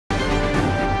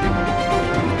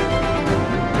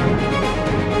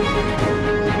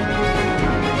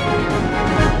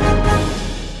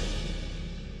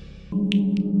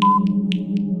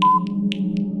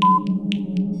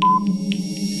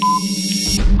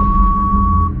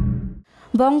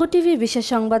বঙ্গ TV বিশেষ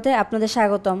সংবাদে আপনাদের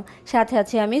স্বাগতম। সাথে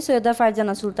আছি আমি সৈয়দা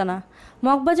ফারজানা সুলতানা।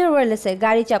 মগবাজার ওয়্যারলেসে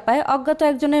গাড়ি চাপায় অজ্ঞাত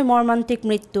একজনের মর্মান্তিক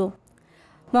মৃত্যু।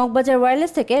 মগবাজার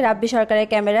ওয়্যারলেস থেকে রাব্বি সরকারের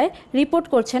ক্যামেরায় রিপোর্ট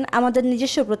করছেন আমাদের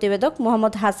নিজস্ব প্রতিবেদক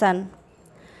মোহাম্মদ হাসান।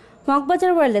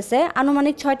 মগবাজার ওয়্যারলেসে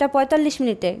আনুমানিক ৬টা ৪৫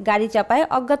 মিনিটে গাড়ি চাপায়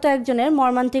অজ্ঞাত একজনের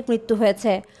মর্মান্তিক মৃত্যু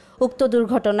হয়েছে। উক্ত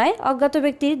দুর্ঘটনায় অজ্ঞাত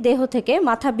ব্যক্তির দেহ থেকে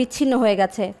মাথা বিচ্ছিন্ন হয়ে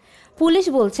গেছে। পুলিশ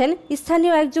বলছেন,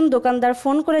 স্থানীয় একজন দোকানদার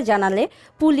ফোন করে জানালে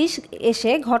পুলিশ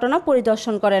এসে ঘটনা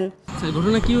পরিদর্শন করেন।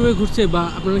 ঘটনা কিভাবে ঘটছে বা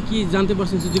আপনারা কি জানতে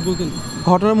পারছেন যদি বলতেন?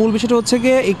 ঘটনার মূল বিষয়টা হচ্ছে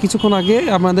গিয়ে এই কিছুক্ষণ আগে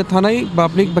আমাদের থানায়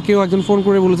পাবলিক বা কেউ একজন ফোন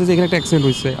করে বলেছে যে এখানে একটা অ্যাক্সিডেন্ট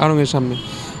হয়েছে আড়ংয়ের সামনে।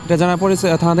 এটা জানার পরে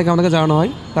থানা থেকে আমাদেরকে জানানো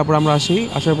হয়। তারপর আমরা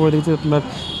আসার পরে দেখছি আপনার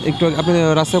একটু আপনি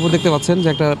রাস্তার উপর দেখতে পাচ্ছেন যে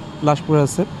একটা লাশ পড়ে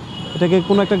আছে। এটাকে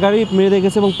কোনো একটা গাড়ি মেরে দিয়ে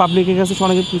গেছে এবং পাবলিকের কাছে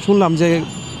অনেকে শুনলাম যে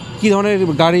কী ধরনের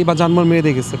গাড়ি বা যানবাহন মেরে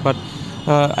দিয়ে গেছে, বাট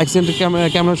অ্যাক্সিডেন্টের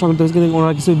ক্যামেরা সংযুক্ত হয়েছে কিন্তু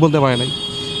ওনারা কিছুই বলতে পারে নাই।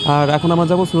 আর এখন আমরা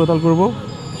যাবো সুরতাল করবো,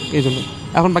 এই জন্য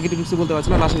এখন বাকিটা কিছু বলতে পারছি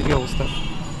না লাশের কী অবস্থা।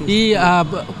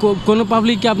 কোনো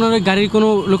পাবলিককে আপনার গাড়ির কোনো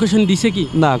লোকেশন দিছে কি?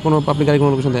 না, কোনো পাবলিক গাড়ি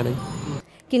কোনো লোকেশন দেয় নাই।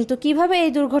 কিন্তু কিভাবে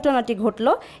এই দুর্ঘটনাটি ঘটল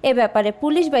এ ব্যাপারে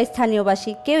পুলিশ বা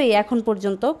স্থানীয়বাসী কেউই এখন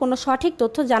পর্যন্ত কোনো সঠিক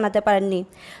তথ্য জানাতে পারেননি।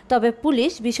 তবে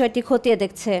পুলিশ বিষয়টি খতিয়ে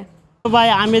দেখছে। ভাই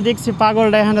আমি দেখছি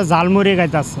পাগলটা এখানে ঝালমুড়ি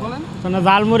খাইতেছে,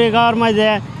 ঝালমুড়ি খাওয়ার মাঝে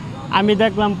আমি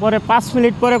দেখলাম পরে 5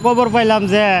 মিনিট পরে খবর পাইলাম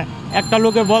যে একটা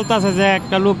লোকে বলতেছে যে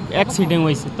একটা লোক অ্যাক্সিডেন্ট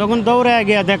হয়েছে। তখন দৌড়ে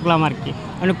গিয়ে দেখলাম আর কি,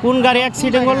 মানে কোন গাড়ি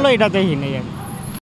অ্যাক্সিডেন্ট করলো এটা দেখি নেই।